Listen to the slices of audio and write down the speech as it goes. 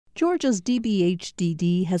Georgia's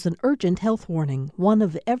DBHDD has an urgent health warning. 1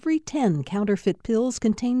 of every 10 counterfeit pills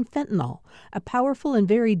contain fentanyl, a powerful and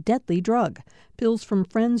very deadly drug. Pills from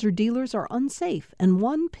friends or dealers are unsafe, and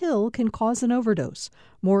 1 pill can cause an overdose.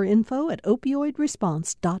 More info at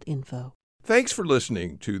opioidresponse.info. Thanks for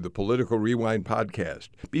listening to the Political Rewind podcast.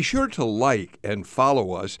 Be sure to like and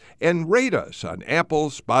follow us and rate us on Apple,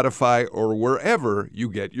 Spotify, or wherever you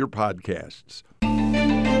get your podcasts.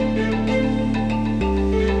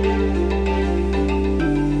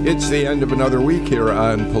 It's the end of another week here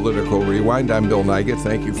on Political Rewind. I'm Bill Nigut.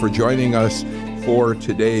 Thank you for joining us for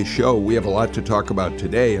today's show. We have a lot to talk about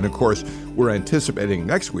today, and of course, we're anticipating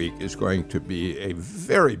next week is going to be a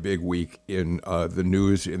very big week in the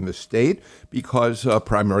news in the state because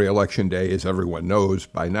primary election day, as everyone knows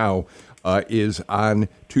by now, is on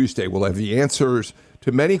Tuesday. We'll have the answers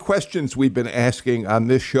to many questions we've been asking on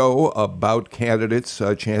this show about candidates'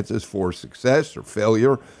 chances for success or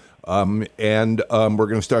failure. We're going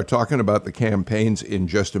to start talking about the campaigns in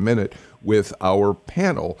just a minute with our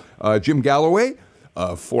panel. Jim Galloway,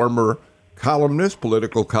 former columnist,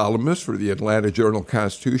 political columnist for the Atlanta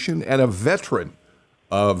Journal-Constitution, and a veteran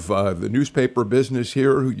of the newspaper business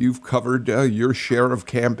here. You've covered your share of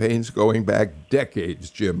campaigns going back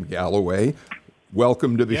decades, Jim Galloway.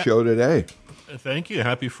 Welcome to the show today. Thank you.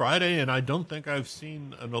 Happy Friday. And I don't think I've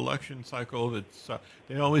seen an election cycle that's,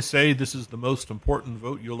 they always say this is the most important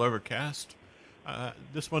vote you'll ever cast.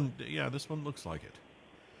 This one looks like it.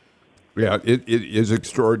 Yeah, it is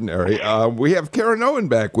extraordinary. We have Karen Owen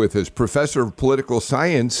back with us, professor of political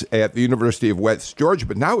science at the University of West Georgia,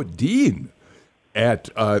 but now a dean at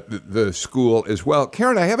the school as well.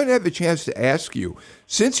 Karen, I haven't had the chance to ask you,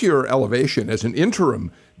 since your elevation as an interim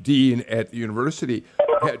dean at the university,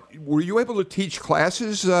 were you able to teach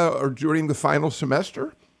classes or during the final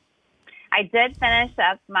semester? I did finish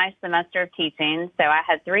up my semester of teaching, so I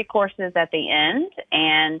had 3 courses at the end,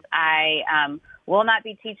 and I will not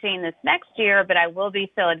be teaching this next year, but I will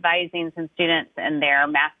be still advising some students in their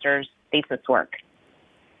master's thesis work.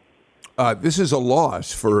 This is a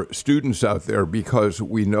loss for students out there because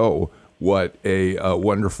we know what a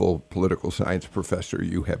wonderful political science professor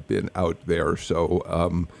you have been out there.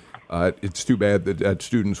 So it's too bad that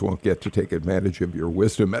students won't get to take advantage of your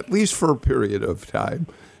wisdom, at least for a period of time.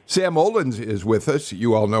 Sam Olens is with us.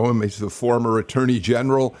 You all know him. He's the former Attorney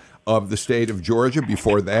General of the state of Georgia.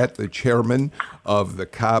 Before that, the chairman of the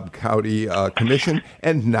Cobb County Commission,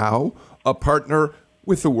 and now a partner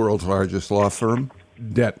with the world's largest law firm,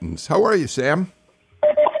 Dentons. How are you, Sam?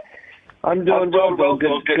 I'm doing well, Bill.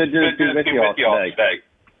 Good to be with you all today.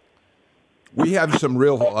 We have some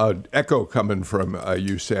real echo coming from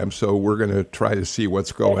you, Sam, so we're going to try to see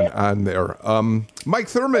what's going on there. Mike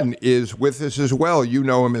Thurmond is with us as well. You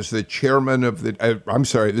know him as the chairman of the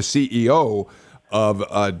CEO of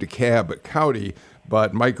DeKalb County,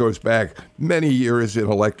 but Mike goes back many years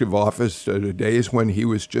in elective office to the days when he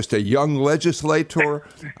was just a young legislator,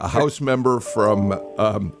 a House member from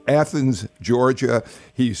Athens, Georgia.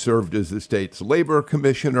 He served as the state's labor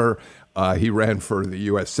commissioner. He ran for the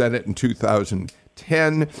U.S. Senate in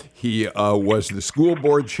 2010. He was the school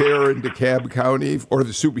board chair in DeKalb County,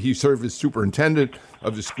 he served as superintendent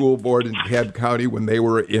of the school board in DeKalb County when they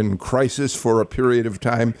were in crisis for a period of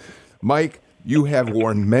time. Mike, you have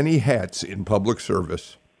worn many hats in public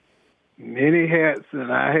service. Many hats,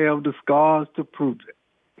 and I have the scars to prove it.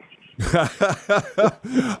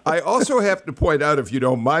 I also have to point out, if you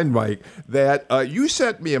don't mind, Mike, that you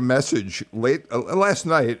sent me a message last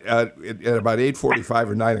night at about 8:45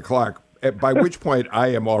 or 9 o'clock, by which point I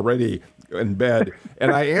am already in bed.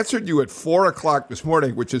 And I answered you at 4 o'clock this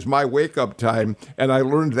morning, which is my wake-up time, and I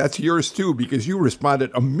learned that's yours, too, because you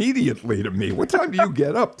responded immediately to me. What time do you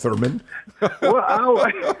get up, Thurmond? Well,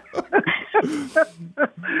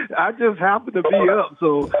 I just happened to be up,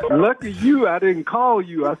 so lucky you, I didn't call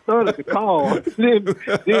you. I started to call. Then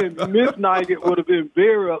Miss Nigut would have been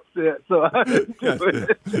very upset, so I didn't do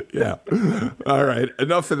it. Yeah. All right.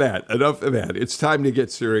 Enough of that. It's time to get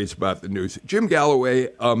serious about the news. Jim Galloway,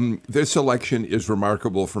 this election is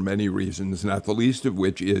remarkable for many reasons, not the least of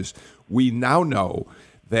which is we now know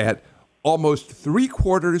that almost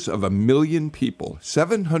 747,000 people,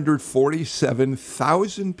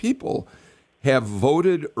 747,000 people have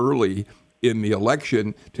voted early in the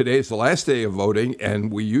election. Today is the last day of voting,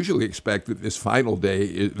 and we usually expect that this final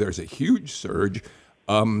day, there's a huge surge.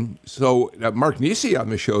 So Mark Nisi on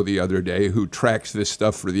the show the other day, who tracks this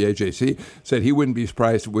stuff for the AJC, said he wouldn't be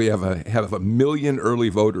surprised if we have a million early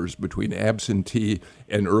voters between absentee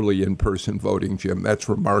and early in-person voting, Jim. That's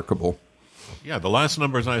remarkable. Yeah, the last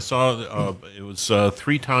numbers I saw, it was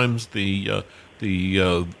 3 times the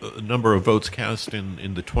the number of votes cast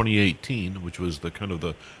in the 2018, which was the kind of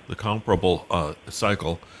the comparable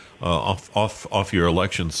cycle off your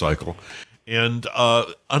election cycle. And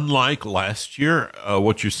unlike last year,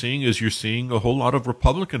 what you're seeing is a whole lot of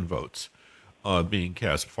Republican votes being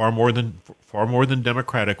cast, far more than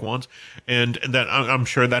Democratic ones, and that I'm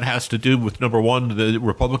sure that has to do with, number one, the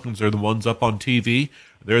Republicans are the ones up on TV.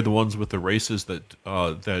 They're the ones with the races that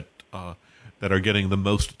are getting the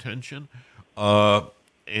most attention, and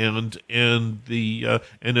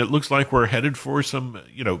it looks like we're headed for some.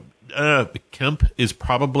 Kemp is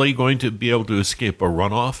probably going to be able to escape a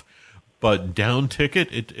runoff, but down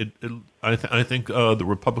ticket, I think the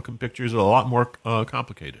Republican picture is a lot more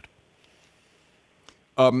complicated.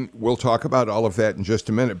 We'll talk about all of that in just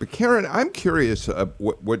a minute. But Karen, I'm curious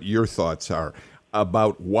what your thoughts are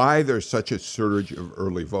about why there's such a surge of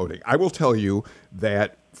early voting. I will tell you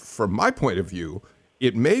that from my point of view,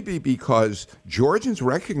 it may be because Georgians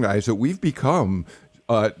recognize that we've become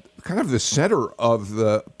kind of the center of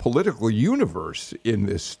the political universe in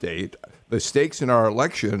this state. The stakes in our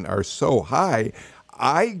election are so high.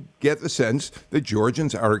 I get the sense that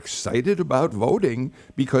Georgians are excited about voting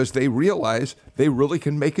because they realize they really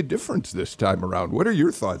can make a difference this time around. What are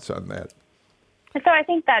your thoughts on that? So I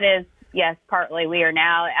think that is, yes, partly. We are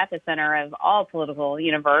now at the center of all political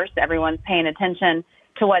universe. Everyone's paying attention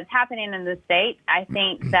to what's happening in the state. I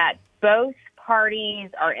think that both parties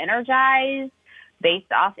are energized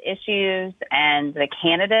based off issues and the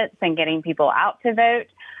candidates and getting people out to vote.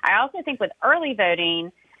 I also think with early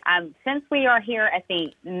voting, since we are here at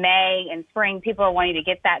the May and spring, people are wanting to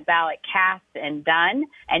get that ballot cast and done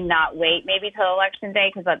and not wait maybe till Election Day,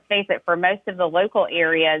 because let's face it, for most of the local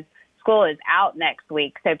areas, school is out next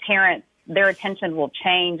week. So parents, their attention will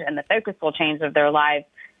change and the focus will change of their lives.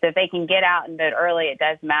 So if they can get out and vote early, it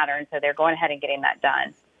does matter. And so they're going ahead and getting that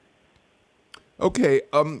done. Okay.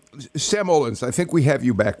 Sam Olens, I think we have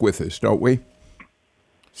you back with us, don't we?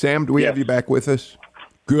 Sam, do we have you back with us?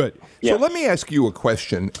 Good. Yes. So let me ask you a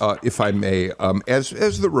question, if I may, as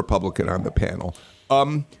the Republican on the panel.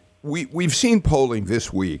 We've seen polling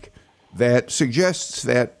this week that suggests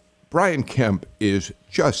that Brian Kemp is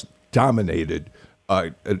just dominated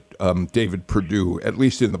David Perdue, at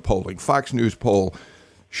least in the polling. Fox News poll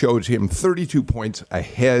shows him 32 points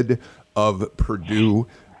ahead of Perdue.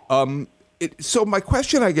 So my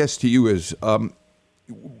question, I guess, to you is,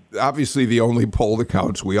 obviously the only poll that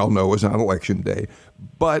counts, we all know, is on Election Day.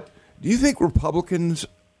 But do you think Republicans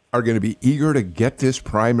are going to be eager to get this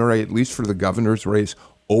primary, at least for the governor's race,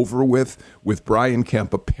 over with Brian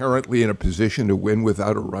Kemp apparently in a position to win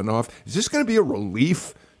without a runoff? Is this going to be a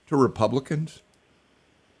relief to Republicans?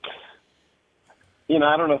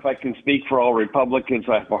 I don't know if I can speak for all Republicans.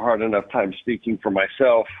 I have a hard enough time speaking for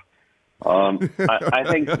myself. I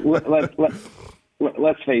think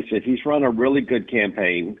let's face it, he's run a really good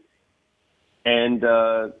campaign, and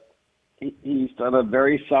he's done a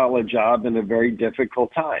very solid job in a very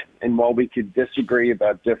difficult time. And while we could disagree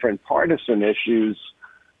about different partisan issues,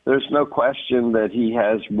 there's no question that he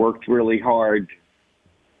has worked really hard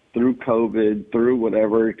through COVID, through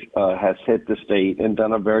whatever has hit the state, and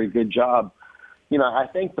done a very good job. I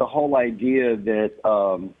think the whole idea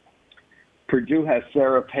that Perdue has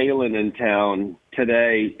Sarah Palin in town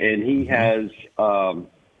today, and he has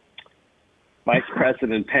Vice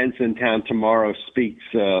President Pence in town tomorrow speaks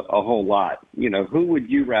a whole lot. Who would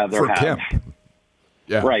you rather have? Kemp.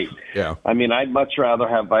 Yeah. Right. Yeah. I mean, I'd much rather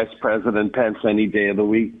have Vice President Pence any day of the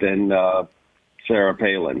week than Sarah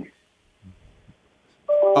Palin.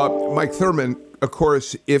 Mike Thurman, of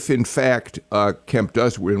course, if in fact Kemp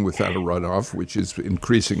does win without a runoff, which is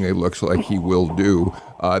increasingly looks like he will do,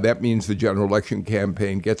 that means the general election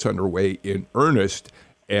campaign gets underway in earnest.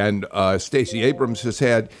 And Stacey Abrams has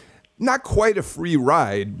had not quite a free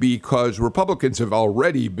ride because Republicans have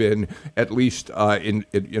already been at least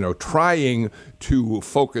trying to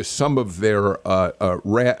focus some of their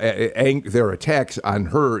attacks on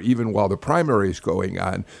her even while the primary is going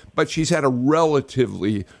on. But she's had a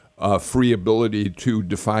relatively free ability to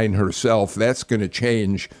define herself. That's going to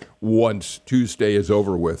change once Tuesday is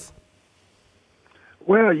over with.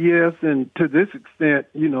 Well, yes, and to this extent,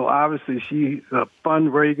 obviously she's a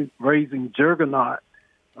fundraising juggernaut.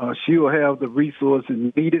 She'll have the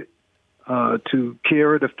resources needed to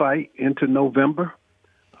carry the fight into November.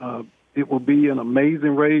 It will be an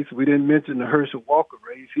amazing race. We didn't mention the Herschel Walker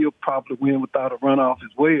race. He'll probably win without a runoff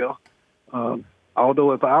as well.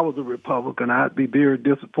 Although if I was a Republican, I'd be very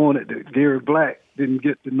disappointed that Gary Black didn't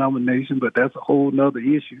get the nomination, but that's a whole nother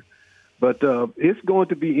issue. But it's going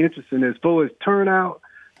to be interesting. As far as turnout,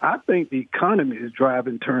 I think the economy is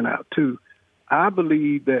driving turnout, too. I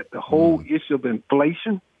believe that the whole issue of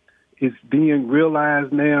inflation is being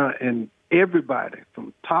realized now, and everybody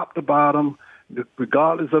from top to bottom,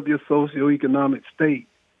 regardless of your socioeconomic state,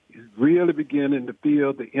 is really beginning to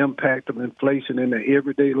feel the impact of inflation in their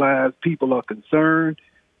everyday lives. People are concerned.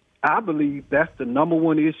 I believe that's the number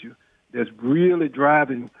one issue that's really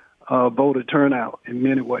driving voter turnout in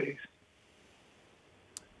many ways.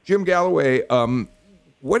 Jim Galloway,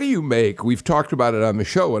 what do you make? We've talked about it on the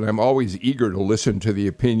show, and I'm always eager to listen to the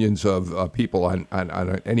opinions of people on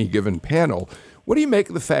any given panel. What do you make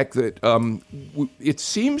of the fact that it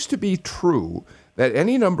seems to be true that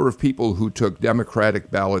any number of people who took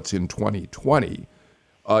Democratic ballots in 2020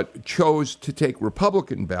 chose to take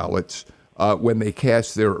Republican ballots when they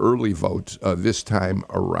cast their early votes this time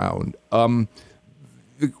around?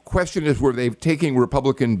 The question is, were they taking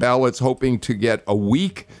Republican ballots hoping to get a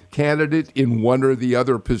weak candidate in one or the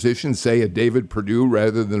other position, say a David Perdue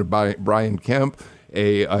rather than a Brian Kemp,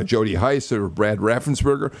 a Jody Hice or Brad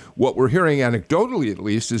Raffensperger? What we're hearing anecdotally, at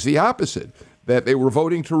least, is the opposite, that they were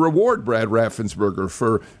voting to reward Brad Raffensperger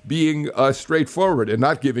for being straightforward and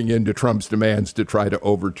not giving in to Trump's demands to try to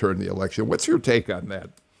overturn the election. What's your take on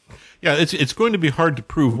that? Yeah, it's going to be hard to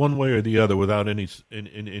prove one way or the other without any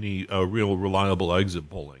real reliable exit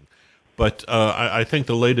polling. But I think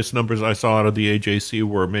the latest numbers I saw out of the AJC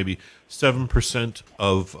were maybe 7%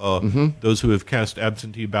 of those who have cast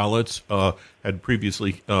absentee ballots had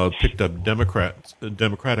previously picked up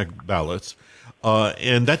Democratic ballots,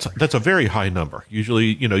 and that's a very high number.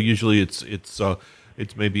 Usually it's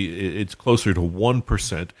closer to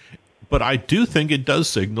 1%. But I do think it does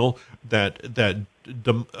signal that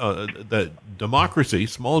democracy,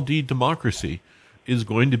 small d democracy, is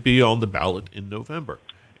going to be on the ballot in November,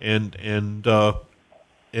 and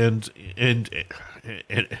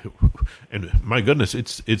my goodness,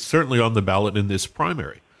 it's certainly on the ballot in this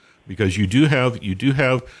primary, because you do have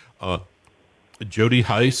Jody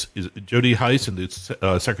Hice, and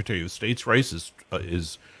the Secretary of State's race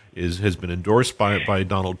has been endorsed by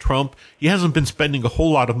Donald Trump. He hasn't been spending a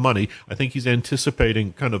whole lot of money. I think he's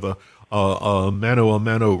anticipating kind of a mano a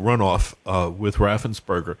mano runoff with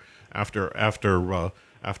Raffensperger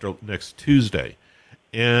after next Tuesday,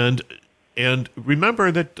 and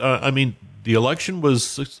remember that the election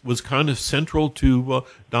was kind of central to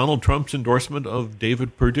Donald Trump's endorsement of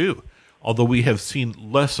David Perdue, although we have seen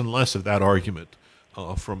less and less of that argument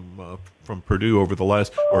from Perdue over the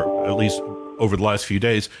last, or at least over the last few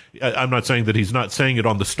days. I'm not saying that he's not saying it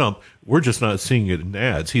on the stump. We're just not seeing it in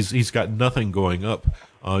ads. He's got nothing going up,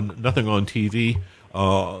 nothing on TV.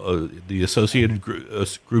 The associated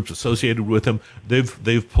groups associated with him,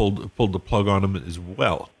 they've pulled the plug on him as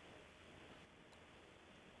well.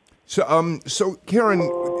 So Karen,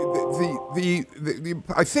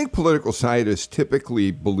 I think political scientists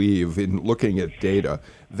typically believe, in looking at data,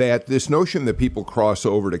 that this notion that people cross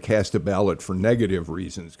over to cast a ballot for negative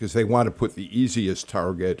reasons, because they want to put the easiest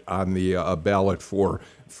target on the ballot for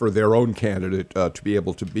their own candidate to be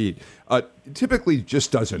able to beat, typically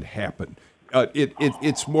just doesn't happen.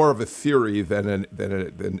 It's more of a theory than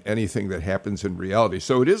anything that happens in reality.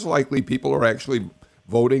 So it is likely people are actually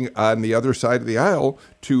voting on the other side of the aisle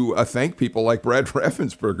to thank people like Brad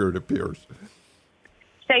Raffensperger, it appears.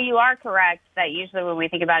 So you are correct that usually when we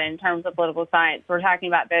think about it in terms of political science, we're talking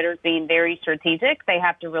about voters being very strategic. They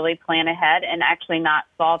have to really plan ahead and actually not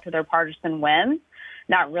fall to their partisan whims,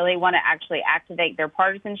 not really want to actually activate their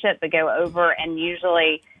partisanship, but go over and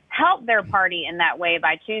usually help their party in that way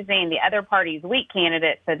by choosing the other party's weak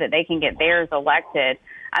candidate so that they can get theirs elected.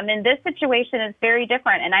 This situation is very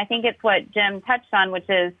different, and I think it's what Jim touched on, which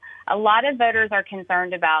is a lot of voters are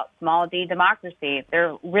concerned about small d democracy.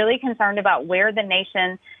 They're really concerned about where the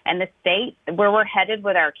nation and the state, where we're headed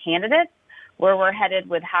with our candidates, where we're headed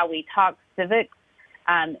with how we talk civics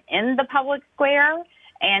in the public square.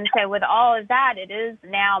 And so with all of that, it is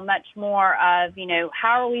now much more of,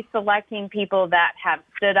 how are we selecting people that have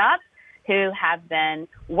stood up, who have been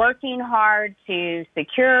working hard to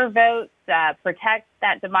secure votes, protect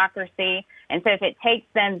that democracy. And so if it takes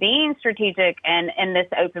them being strategic and in this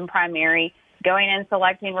open primary, going and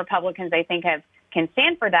selecting Republicans they think can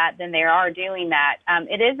stand for that, then they are doing that.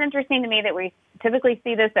 It is interesting to me that we typically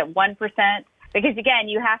see this at 1%, because, again,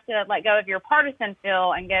 you have to let go of your partisan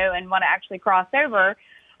feel and go and want to actually cross over.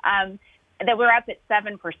 That we're up at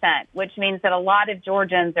 7%, which means that a lot of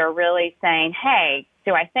Georgians are really saying, hey,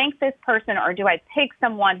 do I thank this person or do I pick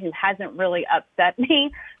someone who hasn't really upset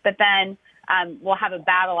me? But then we'll have a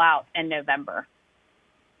battle out in November.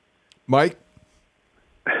 Mike?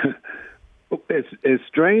 As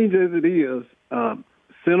strange as it is,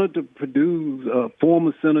 Senator Perdue's,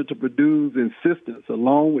 former Senator Perdue's insistence,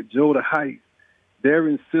 along with Jody Hice, their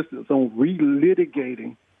insistence on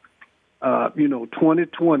relitigating,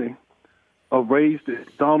 2020, a race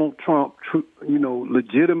that Donald Trump,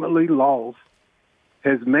 legitimately lost,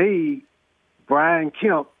 has made Brian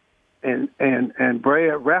Kemp and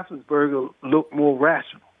Brad Raffensperger look more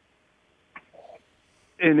rational.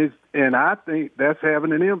 And I think that's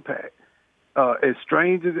having an impact. As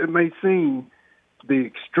strange as it may seem, the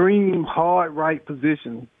extreme hard right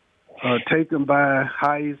position taken by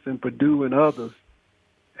Heiss and Perdue and others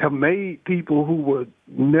have made people who were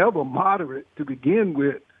never moderate to begin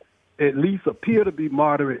with at least appear to be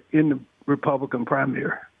moderate in the Republican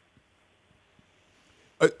primary.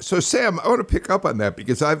 So, Sam, I want to pick up on that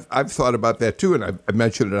because I've thought about that too, and I've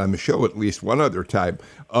mentioned it on the show at least one other time.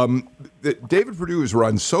 David Perdue has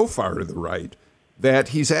run so far to the right that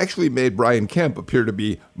he's actually made Brian Kemp appear to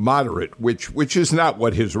be moderate, which is not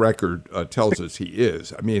what his record tells us he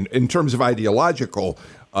is. I mean, in terms of ideological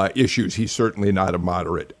issues, he's certainly not a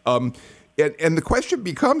moderate. And the question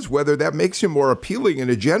becomes whether that makes him more appealing in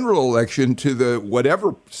a general election to the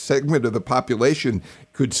whatever segment of the population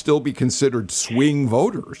could still be considered swing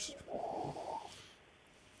voters.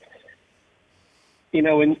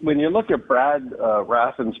 When you look at Brad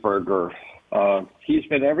Raffensperger, he's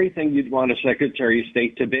been everything you'd want a Secretary of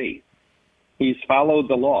State to be. He's followed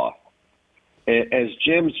the law. As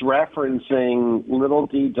Jim's referencing little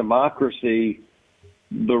d democracy,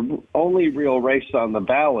 the only real race on the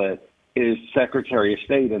ballot is Secretary of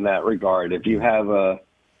State in that regard. If you have a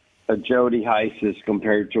Jody Heiss as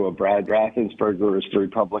compared to a Brad Raffensperger as the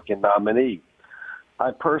Republican nominee.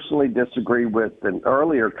 I personally disagree with an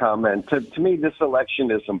earlier comment. To me, this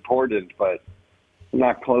election is important, but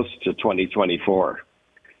not close to 2024.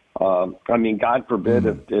 God forbid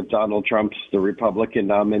if Donald Trump's the Republican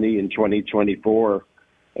nominee in 2024,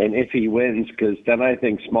 and if he wins, because then I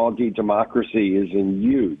think small d democracy is in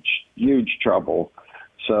huge trouble.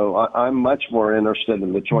 So I'm much more interested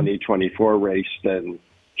in the 2024 race than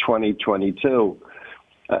 2022.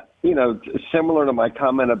 Similar to my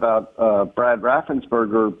comment about Brad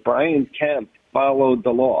Raffensperger, Brian Kemp followed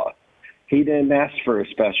the law. He didn't ask for a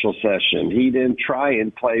special session. He didn't try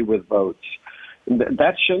and play with votes.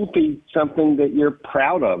 That shouldn't be something that you're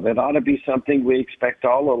proud of. It ought to be something we expect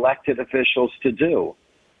all elected officials to do.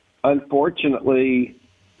 Unfortunately,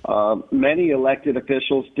 many elected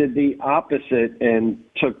officials did the opposite and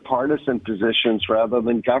took partisan positions rather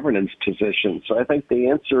than governance positions. So I think the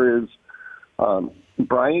answer is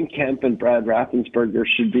Brian Kemp and Brad Raffensperger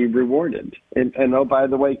should be rewarded. And oh, by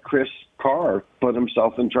the way, Chris Carr put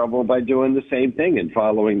himself in trouble by doing the same thing and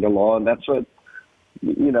following the law. And that's what,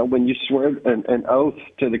 when you swear an oath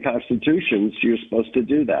to the Constitution, you're supposed to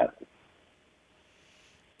do that.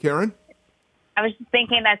 Karen? I was just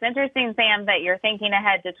thinking that's interesting, Sam, that you're thinking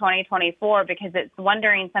ahead to 2024 because it's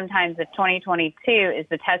wondering sometimes if 2022 is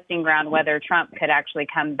the testing ground whether Trump could actually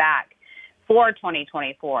come back for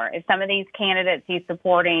 2024. If some of these candidates he's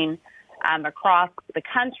supporting across the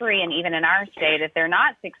country and even in our state, if they're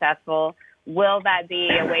not successful, will that be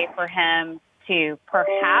a way for him to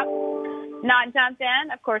perhaps not jump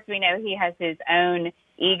in? Of course, we know he has his own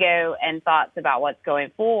ego and thoughts about what's going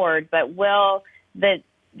forward, but will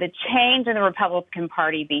the change in the Republican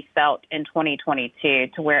Party be felt in 2022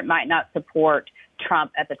 to where it might not support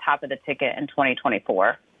Trump at the top of the ticket in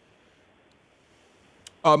 2024?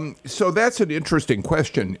 So that's an interesting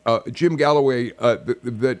question. Jim Galloway,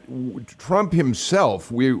 that Trump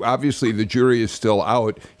himself, obviously the jury is still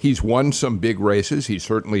out. He's won some big races. He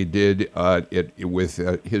certainly did with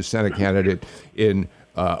his Senate candidate in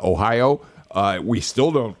Ohio. We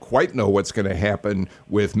still don't quite know what's going to happen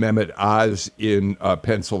with Mehmet Oz in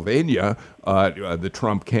Pennsylvania, the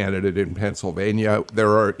Trump candidate in Pennsylvania.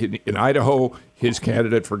 There are in Idaho, his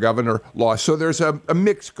candidate for governor lost. So there's a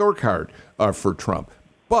mixed scorecard for Trump.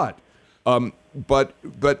 But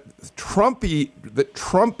the Trump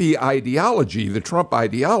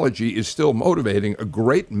ideology is still motivating a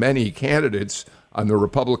great many candidates on the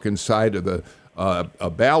Republican side of the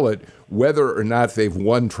ballot, whether or not they've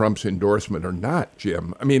won Trump's endorsement or not,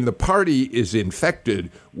 Jim. I mean, the party is infected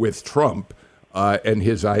with Trump and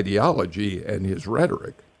his ideology and his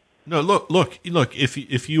rhetoric. No, look.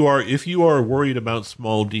 If you are worried about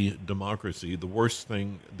small d democracy, the worst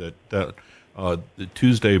thing that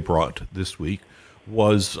Tuesday brought this week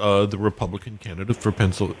was the Republican candidate for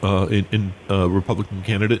Republican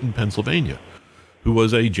candidate in Pennsylvania, who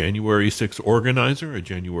was a January 6th organizer, a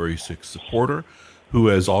January 6th supporter, who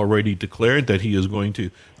has already declared that he is going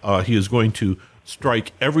to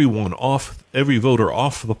strike every voter off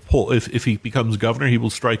the poll. If he becomes governor, he will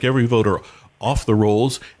strike every voter off the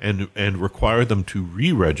rolls and require them to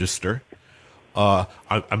re-register.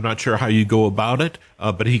 I'm not sure how you go about it,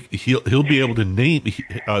 but he'll be able to name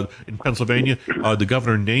in Pennsylvania. The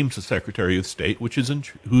governor names the Secretary of State,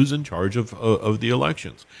 who's in charge of the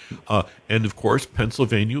elections, and of course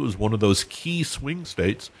Pennsylvania is one of those key swing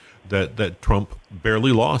states that Trump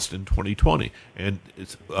barely lost in 2020, and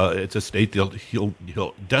it's a state that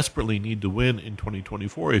he'll desperately need to win in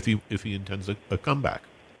 2024 if he intends a comeback.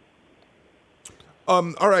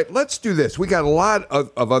 All right, let's do this. We got a lot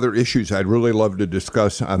of other issues I'd really love to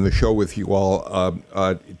discuss on the show with you all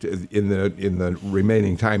in the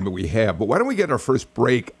remaining time that we have. But why don't we get our first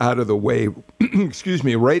break out of the way, excuse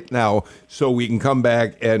me, right now, so we can come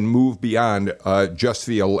back and move beyond just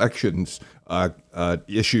the elections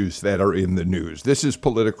issues that are in the news. This is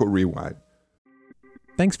Political Rewind.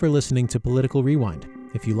 Thanks for listening to Political Rewind.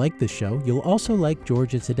 If you like this show, you'll also like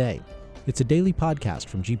Georgia Today. It's a daily podcast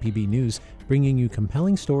from GPB News, bringing you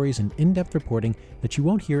compelling stories and in-depth reporting that you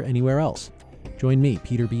won't hear anywhere else. Join me,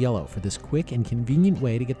 Peter Biello, for this quick and convenient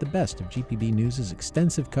way to get the best of GPB News'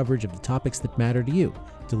 extensive coverage of the topics that matter to you,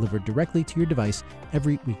 delivered directly to your device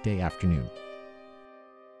every weekday afternoon.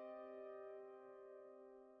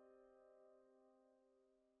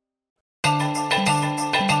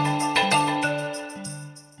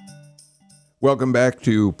 Welcome back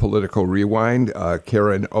to Political Rewind.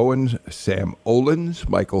 Karen Owens, Sam Olens,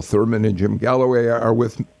 Michael Thurman, and Jim Galloway are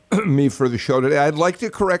with me for the show today. I'd like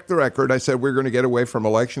to correct the record. I said we're going to get away from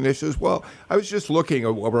election issues. Well, I was just looking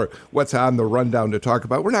at what's on the rundown to talk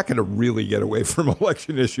about. We're not going to really get away from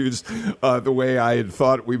election issues the way I had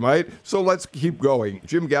thought we might. So let's keep going.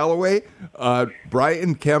 Jim Galloway,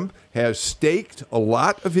 Brian Kemp has staked a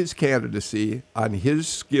lot of his candidacy on his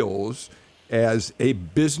skills as a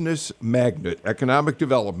business magnate, economic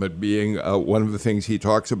development being one of the things he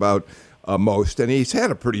talks about most. And he's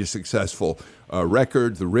had a pretty successful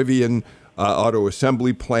record. The Rivian auto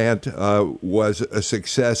assembly plant was a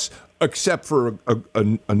success, except for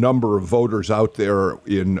a number of voters out there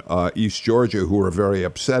in East Georgia who are very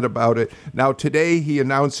upset about it. Now, today he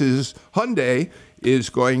announces Hyundai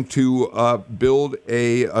is going to build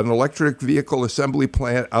an electric vehicle assembly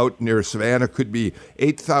plant out near Savannah. Could be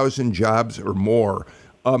 8,000 jobs or more.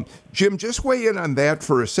 Jim, just weigh in on that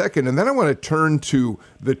for a second, and then I want to turn to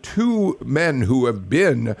the two men who have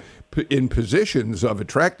been in positions of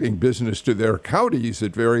attracting business to their counties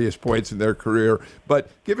at various points in their career.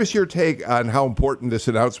 But give us your take on how important this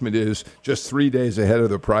announcement is just 3 days ahead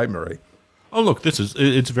of the primary. Oh, look,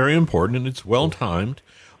 it's very important, and it's well-timed.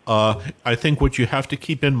 I think what you have to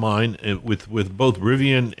keep in mind with both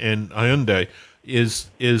Rivian and Hyundai is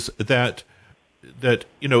that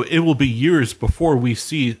it will be years before we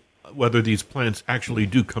see whether these plants actually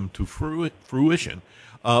do come to fruition.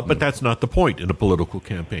 But that's not the point in a political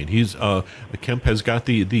campaign. Kemp has got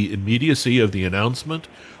the immediacy of the announcement.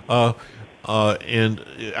 And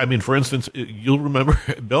I mean, for instance, you'll remember,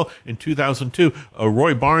 Bill, in 2002,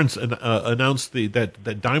 Roy Barnes announced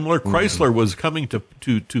that Daimler Chrysler was coming to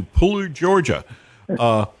Pooler, Georgia.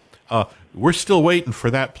 We're still waiting for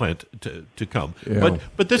that plant to come. Yeah.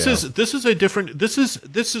 But this is a different. This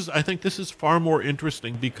is I think this is far more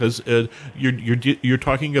interesting because you're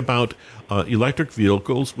talking about electric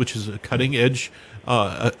vehicles, which is a cutting edge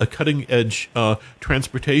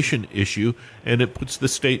transportation issue, and it puts the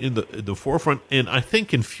state in the forefront. And I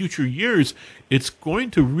think in future years, it's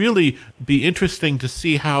going to really be interesting to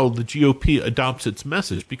see how the GOP adopts its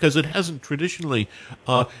message, because it hasn't traditionally.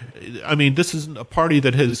 This isn't a party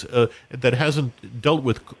that hasn't dealt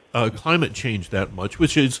with climate change that much,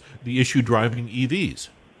 which is the issue driving EVs.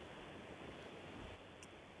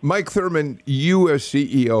 Mike Thurman, you as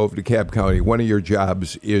CEO of DeKalb County, one of your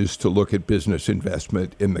jobs is to look at business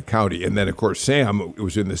investment in the county. And then, of course, Sam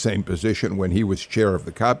was in the same position when he was chair of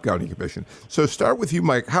the Cobb County Commission. So start with you,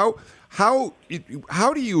 Mike. How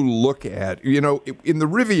do you look at, in the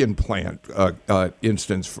Rivian plant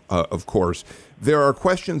instance, of course, there are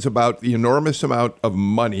questions about the enormous amount of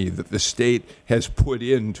money that the state has put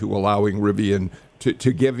into allowing Rivian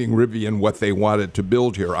to giving Rivian what they wanted to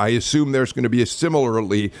build here. I assume there's going to be a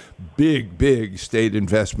similarly big state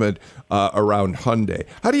investment around Hyundai.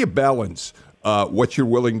 How do you balance what you're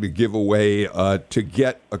willing to give away to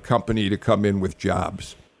get a company to come in with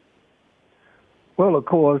jobs? Well, of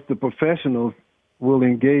course, the professionals will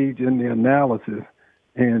engage in the analysis.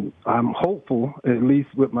 And I'm hopeful, at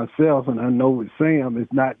least with myself, and I know with Sam,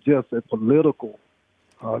 it's not just a political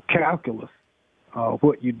calculus.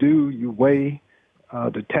 What you do, you weigh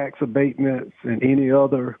the tax abatements and any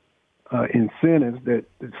other incentives that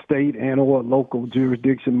the state and or local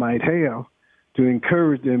jurisdiction might have to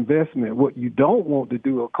encourage the investment. What you don't want to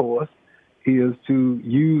do, of course, is to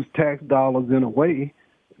use tax dollars in a way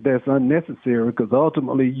that's unnecessary because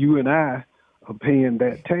ultimately you and I are paying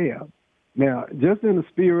that tab. Now, just in the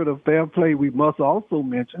spirit of fair play, we must also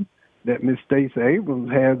mention that Ms. Stacey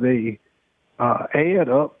Abrams has a ad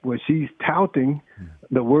up where she's touting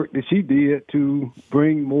the work that she did to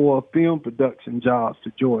bring more film production jobs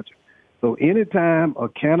to Georgia. So anytime a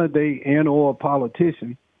candidate and or a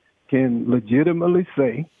politician can legitimately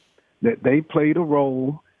say that they played a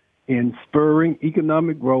role in spurring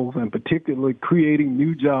economic growth and particularly creating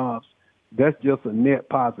new jobs, that's just a net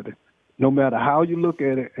positive, no matter how you look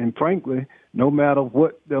at it. And frankly, no matter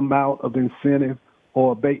what the amount of incentive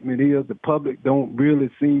or abatement is, the public don't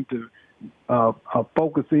really seem to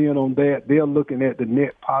focus in on that. They're looking at the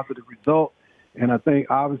net positive result. And I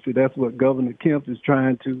think obviously that's what Governor Kemp is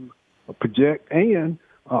trying to project, and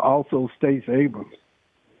also Stacey Abrams.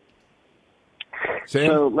 Sam?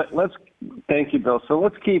 So let's thank you, Bill. So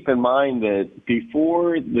let's keep in mind that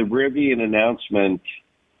before the Rivian announcement,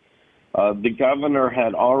 the governor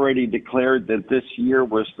had already declared that this year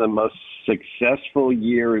was the most successful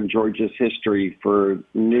year in Georgia's history for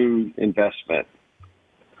new investment.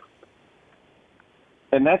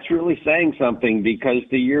 And that's really saying something, because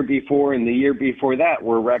the year before and the year before that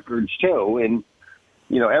were records too. And,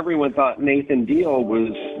 you know, everyone thought Nathan Deal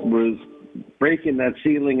was breaking that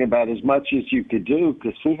ceiling about as much as you could do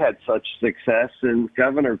because he had such success, and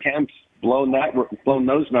Governor Kemp's blown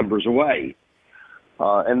those numbers away.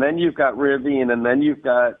 And then you've got Rivian, and then you've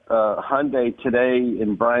got Hyundai today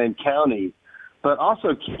in Bryan County. But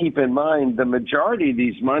also keep in mind, the majority of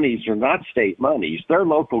these monies are not state monies. They're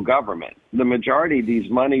local government. The majority of these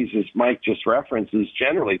monies, as Mike just referenced, is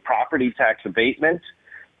generally property tax abatement.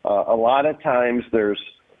 A lot of times there's,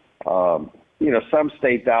 some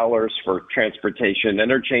state dollars for transportation,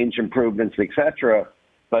 interchange improvements, et cetera.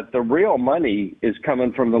 But the real money is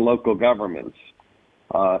coming from the local governments.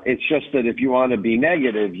 It's just that if you want to be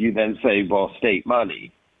negative, you then say, well, state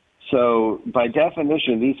money. So by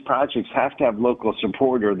definition, these projects have to have local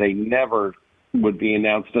support or they never would be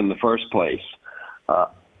announced in the first place.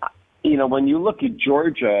 When you look at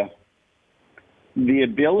Georgia, the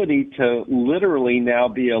ability to literally now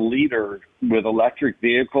be a leader with electric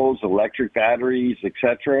vehicles, electric batteries, et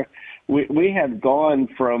cetera, we have gone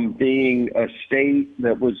from being a state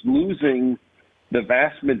that was losing the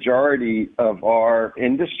vast majority of our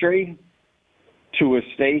industry to a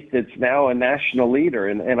state that's now a national leader.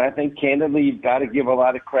 And I think, candidly, you've got to give a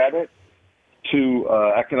lot of credit to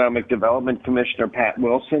Economic Development Commissioner Pat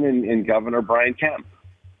Wilson and Governor Brian Kemp.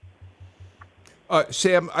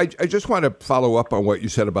 Sam, I just want to follow up on what you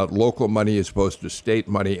said about local money as opposed to state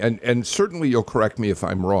money, and certainly you'll correct me if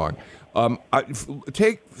I'm wrong.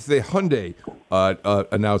 Take the Hyundai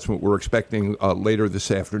announcement we're expecting later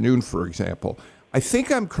this afternoon, for example. I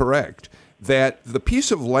think I'm correct that the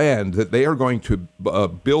piece of land that they are going to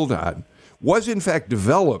build on was in fact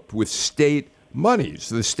developed with state monies.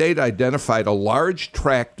 The state identified a large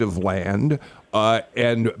tract of land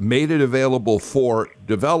and made it available for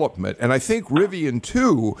development. And I think Rivian,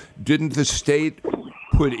 too, didn't the state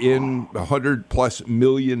put in $100+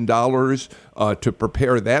 million to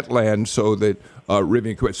prepare that land so that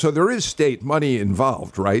Rivian could? So there is state money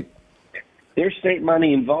involved, right? There's state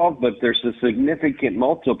money involved, but there's a significant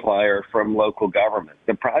multiplier from local government.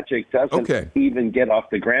 The project doesn't even get off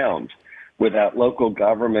the ground without local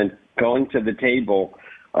government going to the table.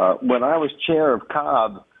 When I was chair of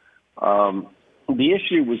COB, the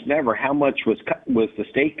issue was never how much was the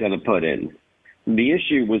state going to put in. The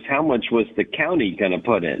issue was how much was the county going to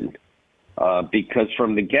put in, because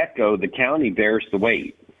from the get-go, the county bears the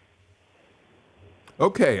weight.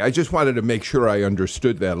 Okay, I just wanted to make sure I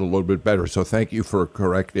understood that a little bit better, so thank you for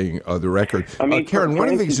correcting the record. Karen, one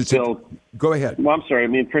of the things is... Go ahead. Well, I'm sorry.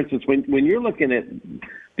 For instance, when you're looking at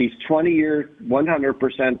these 20-year,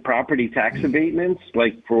 100% property tax abatements,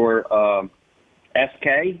 like for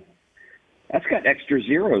SK, that's got extra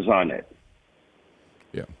zeros on it.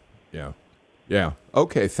 Yeah.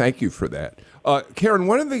 Okay, thank you for that. Karen,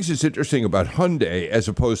 one of the things that's interesting about Hyundai as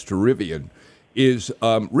opposed to Rivian is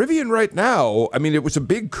Rivian right now, it was a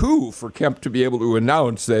big coup for Kemp to be able to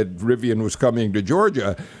announce that Rivian was coming to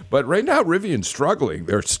Georgia, but right now Rivian's struggling.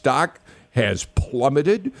 Their stock has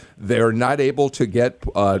plummeted. They're not able to get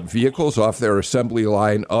vehicles off their assembly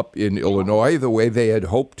line up in Illinois the way they had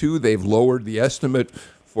hoped to. They've lowered the estimate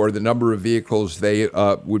for the number of vehicles they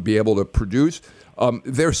would be able to produce.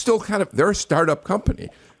 They're still they're a startup company.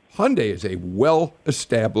 Hyundai is a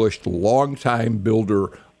well-established, long-time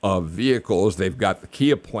builder of vehicles. They've got the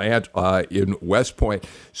Kia plant in West Point.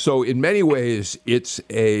 So in many ways, it's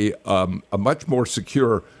a much more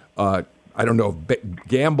secure I don't know if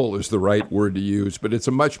gamble is the right word to use, but it's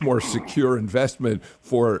a much more secure investment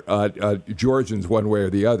for Georgians one way or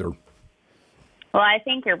the other. Well, I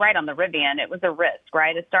think you're right on the Rivian. It was a risk,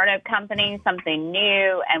 right? A startup company, something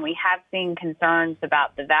new, and we have seen concerns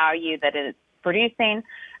about the value that it's producing.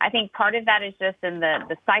 I think part of that is just in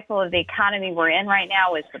the cycle of the economy we're in right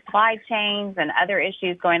now with supply chains and other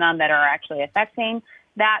issues going on that are actually affecting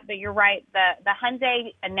that. But you're right, the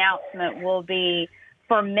Hyundai announcement will be,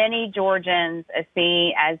 for many Georgians, as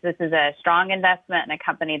this is a strong investment in a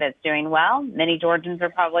company that's doing well. Many Georgians are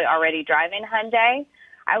probably already driving Hyundai.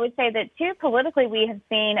 I would say that, too, politically, we have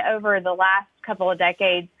seen over the last couple of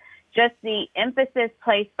decades just the emphasis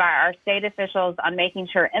placed by our state officials on making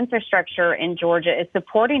sure infrastructure in Georgia is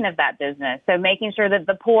supporting of that business. So making sure that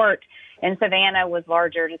the port in Savannah was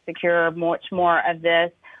larger to secure much more of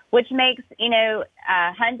this, which makes,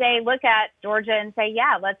 Hyundai look at Georgia and say,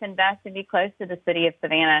 yeah, let's invest and be close to the city of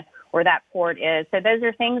Savannah where that port is. So those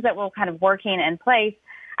are things that we're kind of working in place.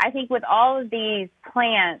 I think with all of these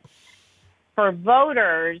plants, for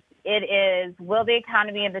voters, it is, will the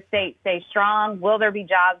economy of the state stay strong? Will there be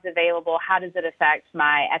jobs available? How does it affect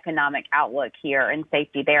my economic outlook here and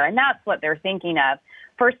safety there? And that's what they're thinking of.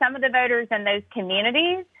 For some of the voters in those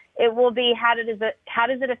communities, it will be how does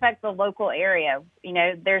it affect the local area?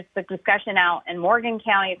 There's the discussion out in Morgan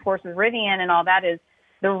County, of course, with Rivian and all that, is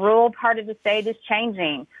the rural part of the state is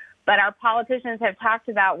changing. But our politicians have talked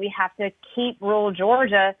about we have to keep rural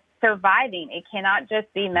Georgia surviving. It cannot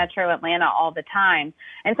just be Metro Atlanta all the time.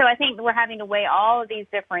 And so I think we're having to weigh all of these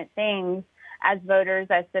different things as voters,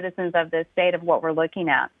 as citizens of the state, of what we're looking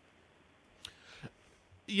at.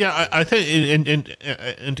 Yeah, I think,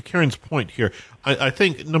 and to Karen's point here, I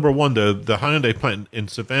think number one, the Hyundai plant in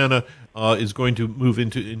Savannah is going to move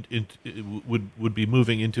would be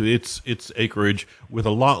moving into its acreage with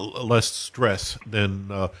a lot less stress than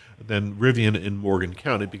Rivian in Morgan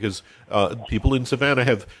County, because people in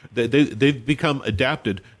Savannah they've become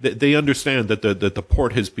adapted. They understand that the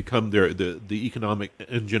port has become the economic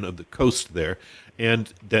engine of the coast there,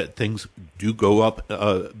 and that things do go up.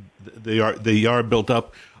 They are built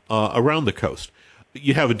up around the coast.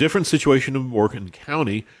 You have a different situation in Morgan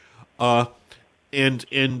County,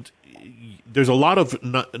 and there's a lot of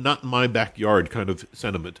not in my backyard kind of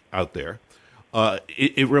sentiment out there.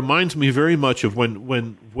 It reminds me very much of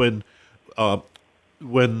when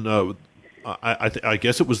I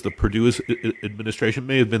guess it was the Perdue administration,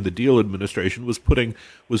 may have been the Deal administration, was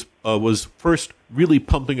first really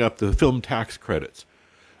pumping up the film tax credits.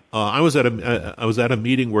 I was at a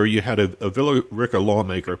meeting where you had a Villa Rica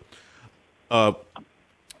lawmaker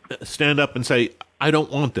stand up and say, "I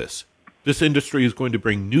don't want this. This industry is going to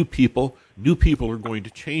bring new people. New people are going to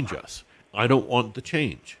change us. I don't want the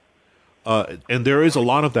change." And there is a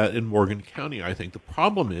lot of that in Morgan County, I think. The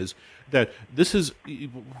problem is that this is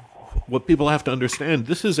what people have to understand.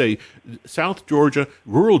 This is South Georgia,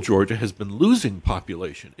 rural Georgia has been losing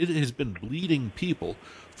population. It has been bleeding people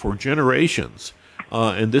for generations.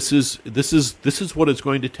 And this is what it's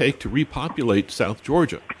going to take to repopulate South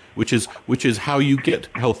Georgia, which is how you get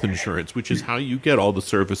health insurance, which is how you get all the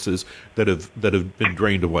services that have been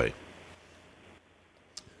drained away.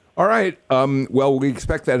 All right. Well, we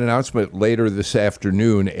expect that announcement later this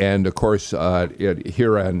afternoon, and of course,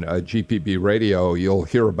 here on GPB Radio, you'll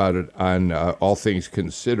hear about it on All Things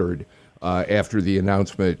Considered after the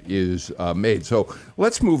announcement is made. So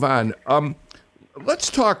let's move on. Let's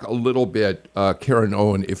talk a little bit, Karen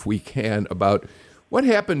Owen, if we can, about what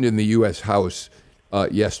happened in the U.S. House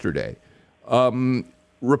yesterday.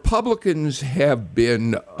 Republicans have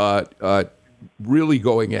been really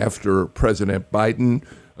going after President Biden,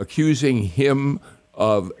 accusing him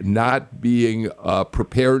of not being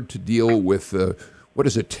prepared to deal with what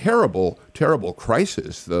is a terrible, terrible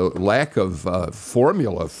crisis, the lack of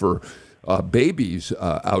formula for babies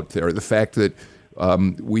out there, the fact that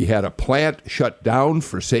we had a plant shut down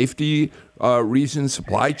for safety reasons.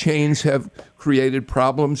 Supply chains have created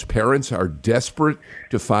problems. Parents are desperate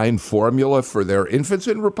to find formula for their infants,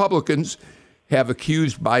 and Republicans have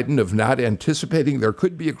accused Biden of not anticipating there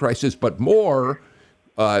could be a crisis, but more,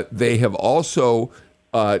 they have also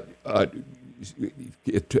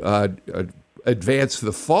advanced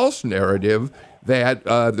the false narrative that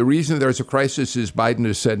the reason there's a crisis is Biden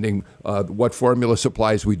is sending what formula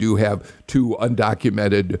supplies we do have to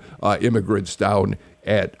undocumented immigrants down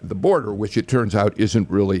at the border, which it turns out isn't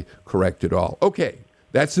really correct at all. Okay,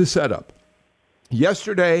 that's the setup.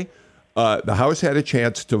 Yesterday, the House had a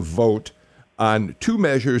chance to vote on two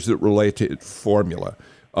measures that relate to formula.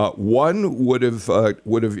 One would have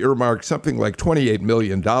earmarked something like $28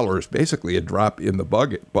 million, basically a drop in the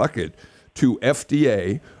bucket to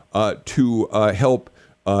FDA to help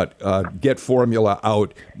get formula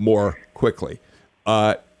out more quickly.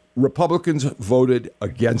 Republicans voted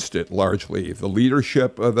against it largely. The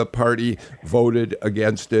leadership of the party voted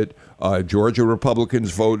against it. Georgia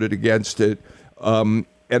Republicans voted against it. And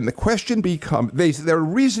the question becomes, their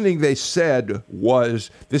reasoning, they said,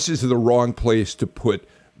 was this is the wrong place to put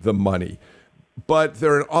the money. But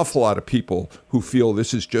there are an awful lot of people who feel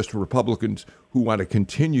this is just Republicans who want to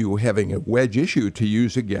continue having a wedge issue to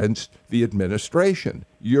use against the administration.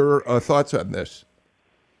 Your thoughts on this?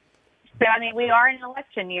 So, I mean, we are in an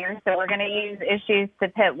election year, so we're going to use issues to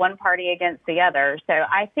pit one party against the other. So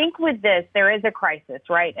I think with this, there is a crisis,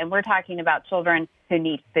 right? And we're talking about children who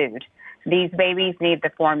need food. These babies need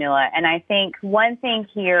the formula. And I think one thing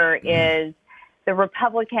here is the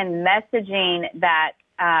Republican messaging that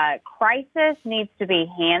crisis needs to be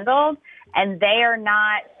handled, and they are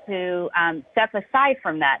not to step aside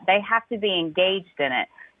from that. They have to be engaged in it.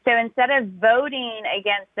 So instead of voting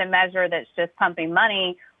against a measure that's just pumping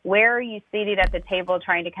money, where are you seated at the table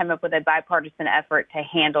trying to come up with a bipartisan effort to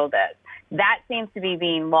handle this? That seems to be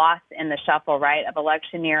being lost in the shuffle, right, of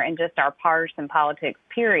election year and just our partisan politics,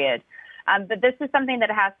 period. But this is something that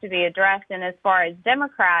has to be addressed. And as far as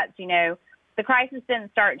Democrats, you know, the crisis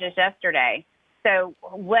didn't start just yesterday. So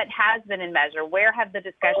what has been in measure? Where have the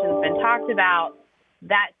discussions been talked about?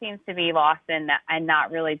 That seems to be lost and not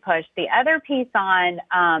really pushed. The other piece on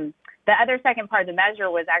the other second part of the measure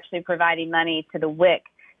was actually providing money to the WIC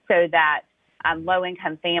so that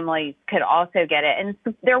low-income families could also get it.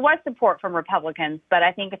 And there was support from Republicans, but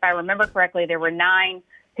I think if I remember correctly, there were 9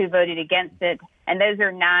 who voted against it. And those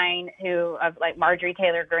are 9 who, like Marjorie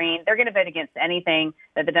Taylor Greene, they're going to vote against anything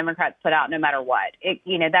that the Democrats put out no matter what.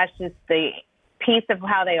 That's just the piece of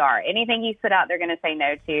how they are. Anything he's put out, they're going to say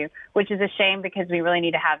no to, which is a shame because we really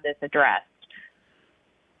need to have this addressed.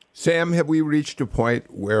 Sam, have we reached a point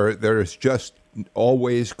where there is just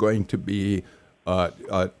always going to be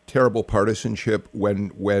terrible partisanship when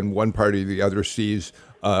one party or the other sees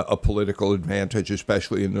a political advantage,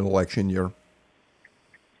 especially in an election year?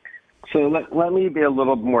 So let me be a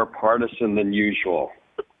little more partisan than usual.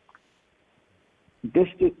 This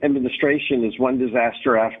administration is one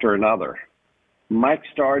disaster after another. Mike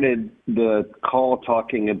started the call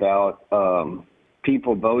talking about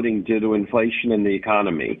people voting due to inflation in the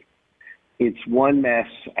economy. It's one mess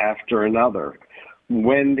after another.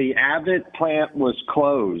 When the Abbott plant was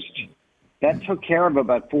closed, that took care of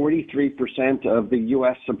about 43% of the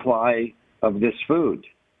U.S. supply of this food.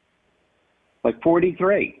 Like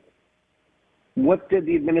 43. What did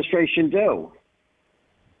the administration do?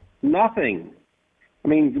 Nothing. I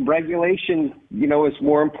mean, regulation, is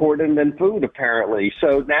more important than food, apparently.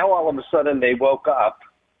 So now all of a sudden they woke up,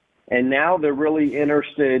 and now they're really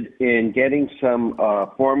interested in getting some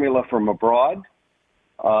formula from abroad,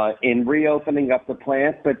 in reopening up the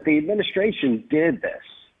plant. But the administration did this.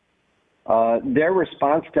 Their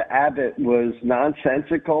response to Abbott was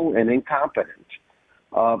nonsensical and incompetent.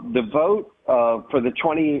 The vote for the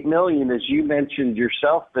 $28 million, as you mentioned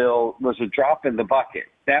yourself, Bill, was a drop in the bucket.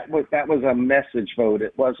 That was a message vote.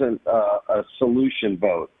 It wasn't a solution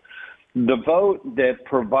vote. The vote that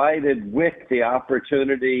provided WIC the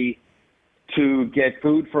opportunity to get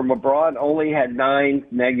food from abroad only had 9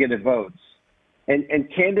 negative votes. And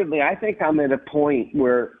candidly, I think I'm at a point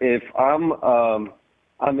where if I'm on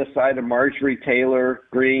the side of Marjorie Taylor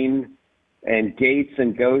Greene and Gates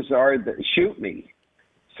and Gosar, shoot me.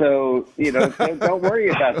 So, don't worry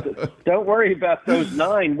about those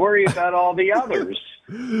 9. Worry about all the others.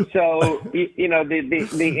 So,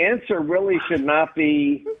 the answer really should not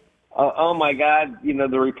be, oh my God,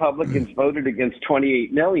 the Republicans voted against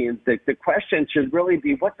 $28 million. The question should really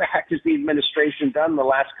be, what the heck has the administration done the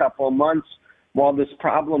last couple of months while this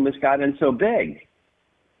problem has gotten so big?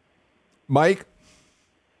 Mike?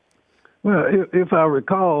 Well, if I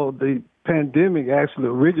recall, the pandemic actually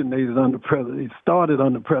originated it started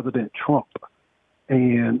under President Trump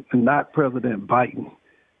and not President Biden.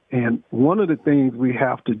 And one of the things we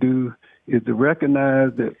have to do is to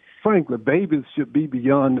recognize that, frankly, babies should be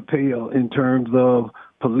beyond the pale in terms of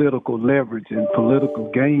political leverage and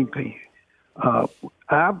political game playing.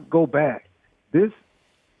 I go back. The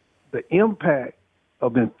impact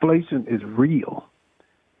of inflation is real.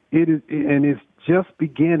 It is, and it's just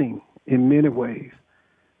beginning in many ways.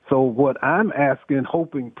 So what I'm asking,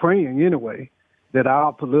 hoping, praying anyway, that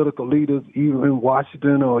our political leaders, either in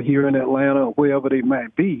Washington or here in Atlanta or wherever they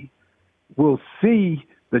might be, will see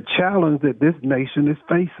the challenge that this nation is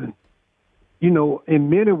facing. In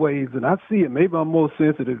many ways, and I see it, maybe I'm more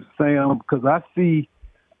sensitive, Sam, because I see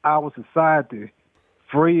our society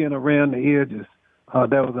fraying around the edges.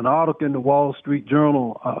 There was an article in the Wall Street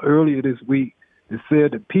Journal earlier this week that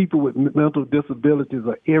said that people with mental disabilities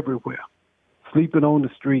are everywhere, sleeping on the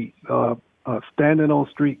streets, standing on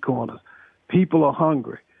street corners. People are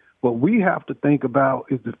hungry. What we have to think about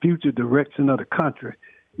is the future direction of the country.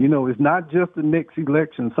 You know, it's not just the next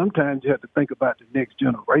election. Sometimes you have to think about the next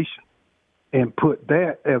generation and put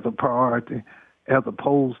that as a priority as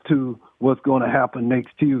opposed to what's going to happen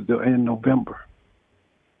next Tuesday in November.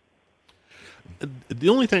 The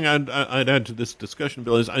only thing I'd add to this discussion,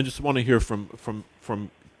 Bill, is I just want to hear from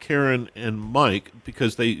Karen and Mike,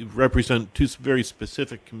 because they represent two very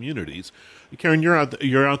specific communities. Karen, you're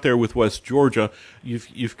out there with West Georgia.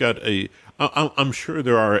 You've got I'm sure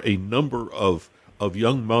there are a number of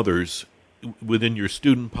young mothers within your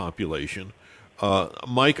student population.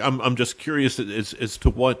 Mike, I'm just curious as to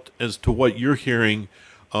what you're hearing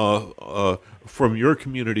from your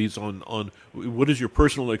communities on what is your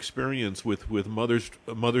personal experience with mothers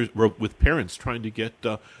with parents trying to get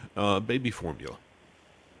baby formula.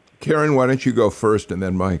 Karen, why don't you go first and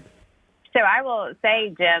then Mike? So I will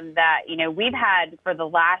say, Jim, that, we've had for the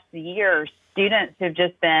last year students who've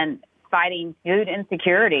just been fighting food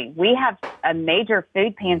insecurity. We have a major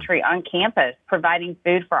food pantry on campus providing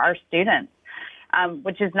food for our students,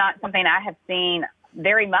 which is not something I have seen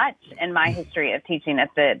very much in my history of teaching at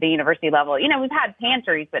the university level. We've had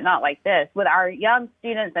pantries, but not like this. With our young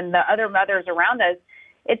students and the other mothers around us,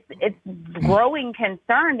 it's growing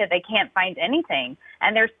concern that they can't find anything.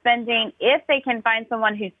 And they're spending, if they can find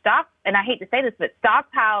someone who and I hate to say this, but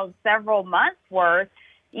stockpiles several months worth,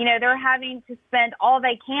 they're having to spend all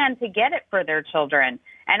they can to get it for their children.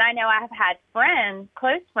 And I know I have had friends,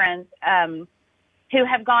 close friends, who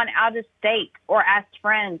have gone out of state or asked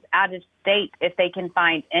friends out of state if they can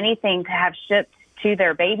find anything to have shipped to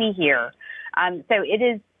their baby here. So it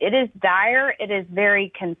is dire. It is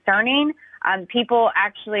very concerning.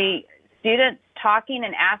 Students talking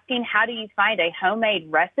and asking, how do you find a homemade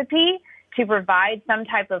recipe to provide some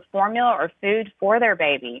type of formula or food for their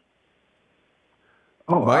baby?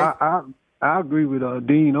 Oh, I agree with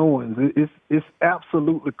Dean Owens. It's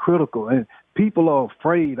absolutely critical, and people are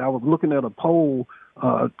afraid. I was looking at a poll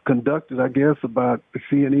conducted, I guess, about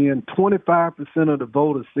CNN. 25% of the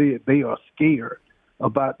voters said they are scared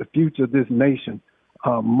about the future of this nation.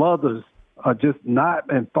 Mothers are just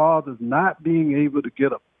and fathers not being able to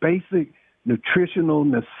get a basic nutritional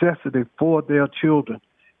necessity for their children.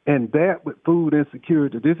 And that with food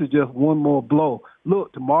insecurity, this is just one more blow.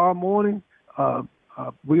 Look, tomorrow morning,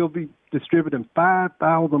 we'll be distributing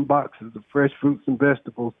 5,000 boxes of fresh fruits and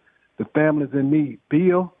vegetables to families in need.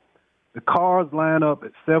 Bill, the cars line up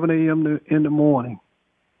at 7 a.m. in the morning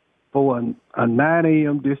for a 9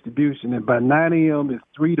 a.m. distribution. And by 9 a.m., it's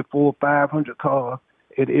 500 cars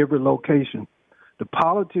at every location. The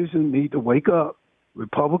politicians need to wake up,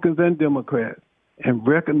 Republicans and Democrats, and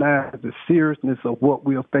recognize the seriousness of what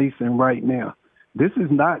we are facing right now. This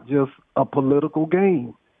is not just a political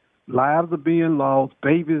game. Lives are being lost.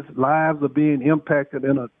 Babies' lives are being impacted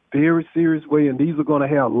in a very serious way, and these are going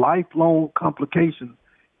to have lifelong complications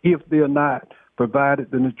if they're not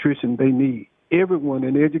provided the nutrition they need. Everyone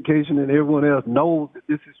in education and everyone else knows that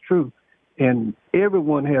this is true, and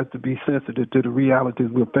everyone has to be sensitive to the realities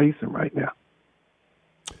we're facing right now.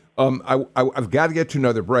 I've got to get to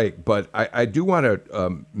another break, but I do want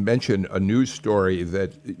to mention a news story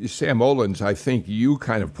that Sam Olens, I think you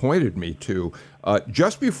kind of pointed me to.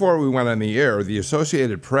 Just before we went on the air, the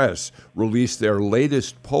Associated Press released their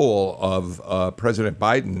latest poll of President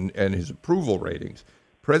Biden and his approval ratings.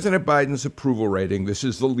 President Biden's approval rating, this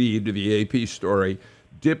is the lead to the AP story,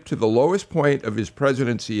 dipped to the lowest point of his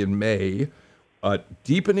presidency in May.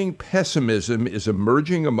 Deepening pessimism is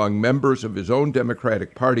emerging among members of his own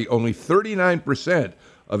Democratic Party. Only 39%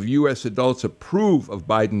 of U.S. adults approve of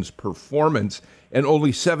Biden's performance, and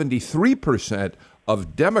only 73%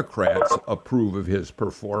 of Democrats approve of his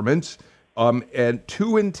performance. And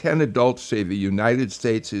 2 in 10 adults say the United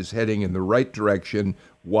States is heading in the right direction,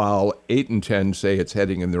 while 8 in 10 say it's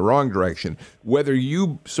heading in the wrong direction. Whether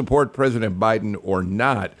you support President Biden or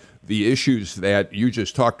not, the issues that you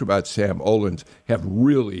just talked about, Sam Olens, have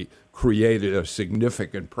really created a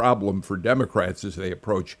significant problem for Democrats as they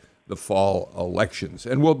approach the fall elections.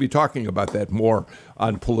 And we'll be talking about that more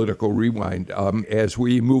on Political Rewind as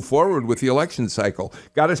we move forward with the election cycle.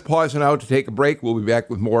 Got us pausing out to take a break. We'll be back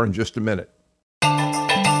with more in just a minute.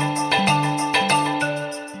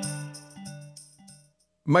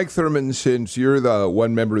 Mike Thurmond, since you're the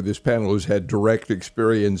one member of this panel who's had direct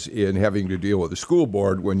experience in having to deal with the school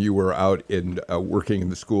board when you were out in working in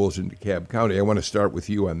the schools in DeKalb County, I want to start with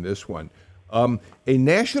you on this one. A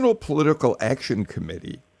National Political Action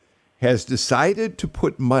Committee has decided to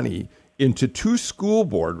put money into two school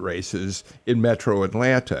board races in metro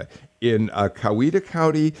Atlanta, in Coweta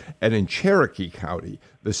County and in Cherokee County.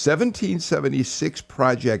 The 1776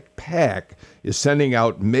 Project PAC is sending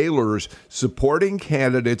out mailers supporting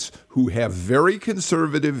candidates who have very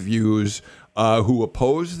conservative views, who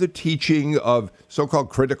oppose the teaching of so-called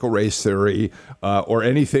critical race theory or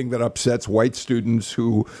anything that upsets white students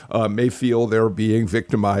who may feel they're being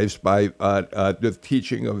victimized by the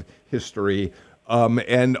teaching of history.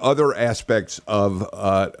 And other aspects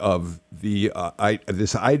of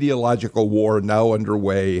this ideological war now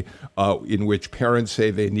underway, in which parents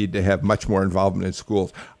say they need to have much more involvement in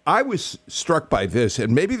schools. I was struck by this,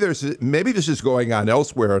 and maybe this is going on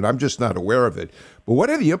elsewhere, and I'm just not aware of it. But what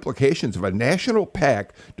are the implications of a national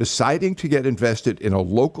PAC deciding to get invested in a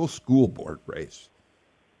local school board race?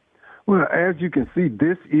 Well, as you can see,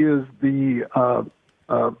 this is the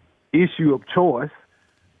issue of choice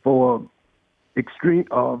for extreme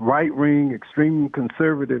right-wing, extreme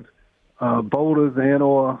conservative voters and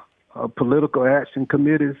or political action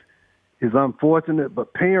committees is unfortunate,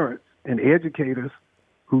 but parents and educators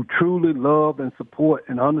who truly love and support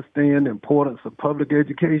and understand the importance of public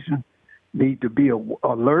education need to be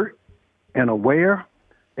alert and aware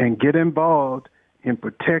and get involved in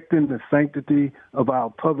protecting the sanctity of our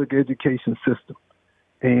public education system.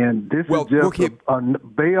 And this is just a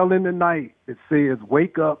veil in the night that says,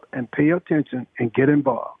 wake up and pay attention and get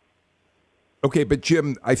involved. Okay, but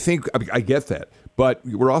Jim, I get that. But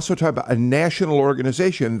we're also talking about a national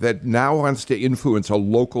organization that now wants to influence a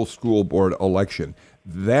local school board election.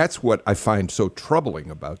 That's what I find so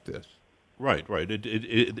troubling about this. Right. It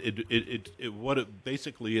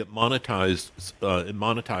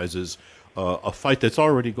monetizes a fight that's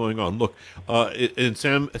already going on. Look, and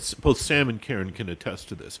both Sam and Karen can attest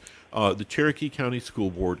to this. The Cherokee County School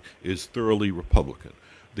Board is thoroughly Republican.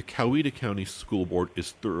 The Coweta County School Board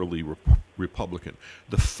is thoroughly Republican.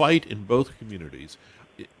 The fight in both communities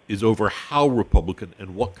is over how Republican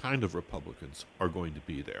and what kind of Republicans are going to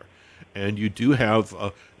be there. And you do have,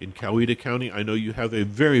 in Coweta County, I know you have a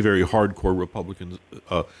very, very hardcore Republican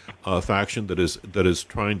faction that is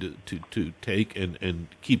trying to take and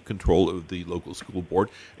keep control of the local school board.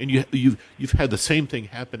 And you've had the same thing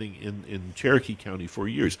happening in Cherokee County for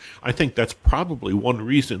years. I think that's probably one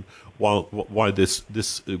reason why this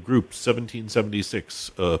group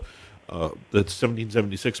 1776 the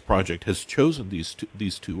 1776 Project has chosen these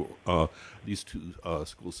two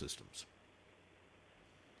school systems.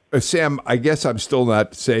 Sam, I guess I'm still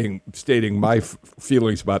not stating my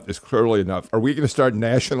feelings about this clearly enough. Are we going to start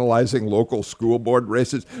nationalizing local school board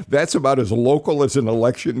races? That's about as local as an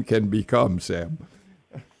election can become, Sam.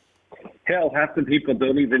 Hell, half the people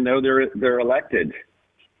don't even know they're elected.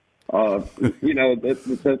 The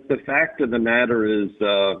fact of the matter is,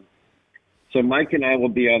 so Mike and I will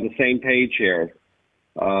be on the same page here.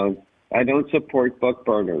 I don't support book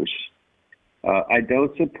burners. I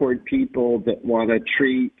don't support people that want to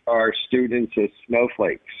treat our students as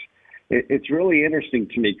snowflakes. It's really interesting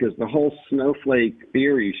to me because the whole snowflake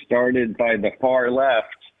theory started by the far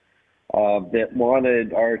left that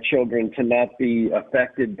wanted our children to not be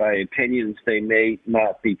affected by opinions they may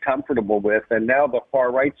not be comfortable with. And now the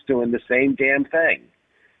far right's doing the same damn thing.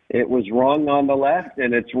 It was wrong on the left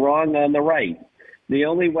and it's wrong on the right. The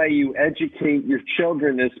only way you educate your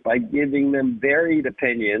children is by giving them varied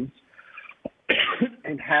opinions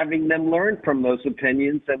and having them learn from those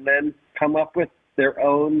opinions and then come up with their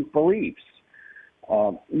own beliefs.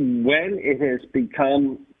 When it has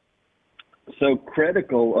become so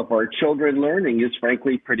critical of our children learning is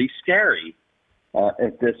frankly pretty scary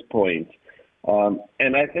at this point.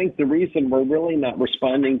 And I think the reason we're really not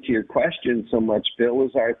responding to your question so much, Bill,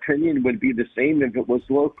 is our opinion would be the same if it was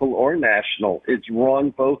local or national. It's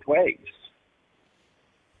wrong both ways.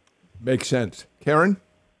 Makes sense. Karen?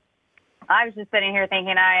 I was just sitting here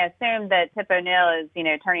thinking, I assume that Tip O'Neill is,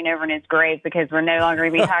 turning over in his grave because we're no longer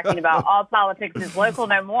going to be talking about all politics is local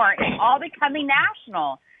no more. It's all becoming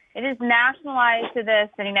national. It is nationalized to this.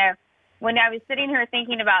 And, when I was sitting here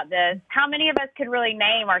thinking about this, how many of us could really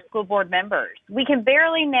name our school board members? We can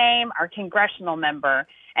barely name our congressional member.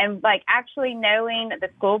 And, actually knowing the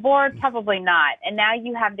school board, probably not. And now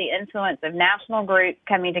you have the influence of national groups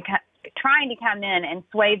trying to come in and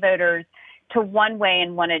sway voters to one way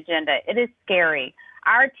and one agenda. It is scary.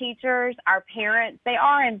 Our teachers, our parents, they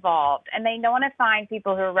are involved, and they want to find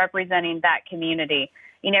people who are representing that community.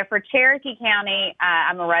 For Cherokee County,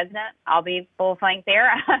 I'm a resident. I'll be full flank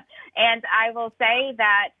there. And I will say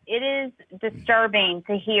that it is disturbing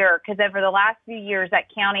to hear because over the last few years,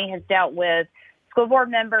 that county has dealt with school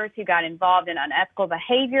board members who got involved in unethical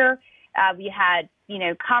behavior We had,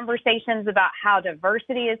 conversations about how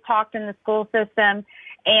diversity is talked in the school system.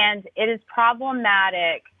 And it is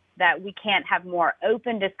problematic that we can't have more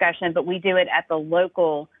open discussion, but we do it at the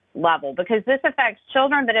local level because this affects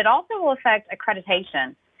children, but it also will affect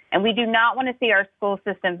accreditation. And we do not want to see our school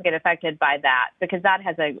systems get affected by that because that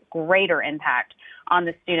has a greater impact on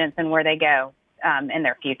the students and where they go in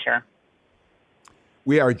their future.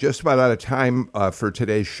 We are just about out of time for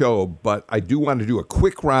today's show, but I do want to do a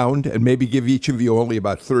quick round and maybe give each of you only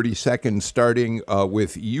about 30 seconds, starting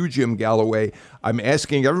with you, Jim Galloway. I'm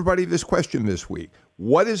asking everybody this question this week.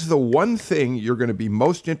 What is the one thing you're going to be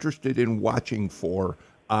most interested in watching for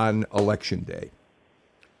on Election Day?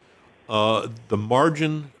 The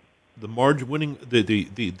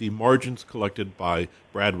margins collected by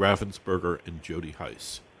Brad Raffensperger and Jody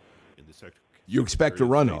Heiss in the Secretary. You expect a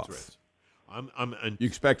runoff? You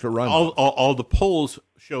expect a runoff? All the polls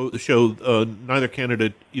show neither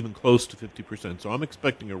candidate even close to 50%. So I'm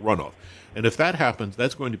expecting a runoff, and if that happens,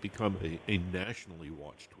 that's going to become a nationally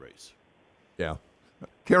watched race. Yeah,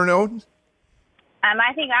 Karen Owens.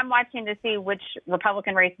 I think I'm watching to see which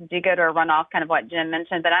Republican races do go to a runoff, kind of what Jim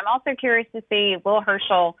mentioned. But I'm also curious to see will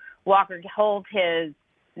Herschel Walker hold his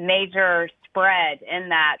major spread in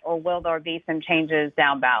that, or will there be some changes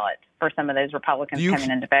down ballot for some of those Republicans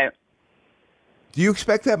coming in to vote? Do you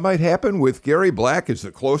expect that might happen with Gary Black is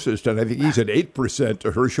the closest, and I think he's at 8%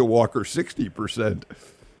 to Herschel Walker 60%.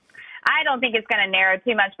 I don't think it's going to narrow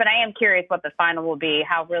too much, but I am curious what the final will be,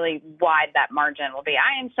 how really wide that margin will be.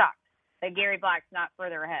 I am shocked that Gary Black's not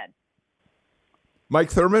further ahead.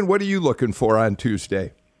 Mike Thurman, what are you looking for on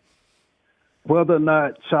Tuesday? Whether or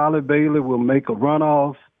not Charlie Bailey will make a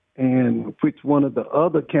runoff and which one of the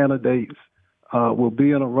other candidates will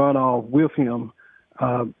be in a runoff with him.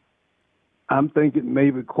 I'm thinking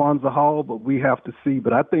maybe Kwanzaa Hall, but we have to see.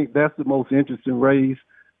 But I think that's the most interesting race,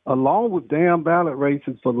 along with down ballot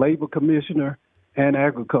races for Labor Commissioner and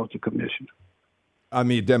Agriculture Commissioner. On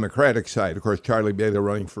the Democratic side, of course, Charlie Bailey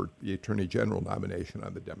running for the Attorney General nomination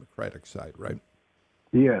on the Democratic side, right?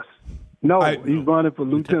 Yes. No, he's running for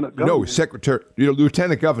Lieutenant Governor. No, Secretary,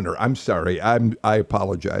 Lieutenant Governor. I'm sorry. I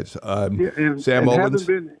apologize. Sam Owens.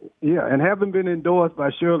 Haven't been endorsed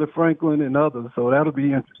by Shirley Franklin and others, so that'll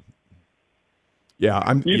be interesting. Yeah,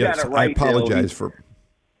 I apologize for.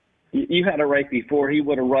 You had it right before. He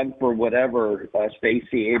would have run for whatever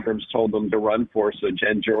Stacey Abrams told him to run for, so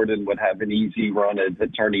Jen Jordan would have an easy run as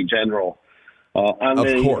Attorney General. On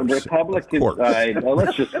the Republican side,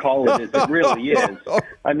 let's just call it as it really is.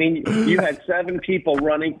 I mean, you had 7 people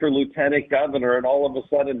running for Lieutenant Governor, and all of a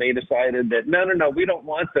sudden they decided that, no, we don't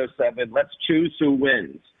want those 7. Let's choose who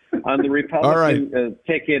wins. On the Republican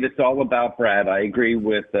ticket, it's all about Brad. I agree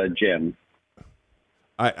with Jim.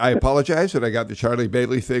 I apologize that I got the Charlie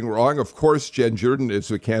Bailey thing wrong. Of course, Jen Jordan is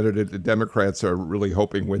the candidate the Democrats are really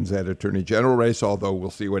hoping wins that Attorney General race, although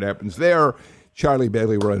we'll see what happens there. Charlie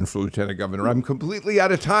Bailey running for Lieutenant Governor. I'm completely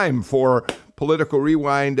out of time for Political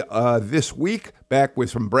Rewind this week. Back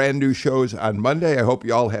with some brand new shows on Monday. I hope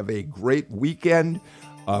you all have a great weekend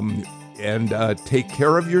and take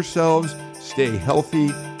care of yourselves. Stay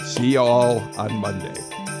healthy. See you all on Monday.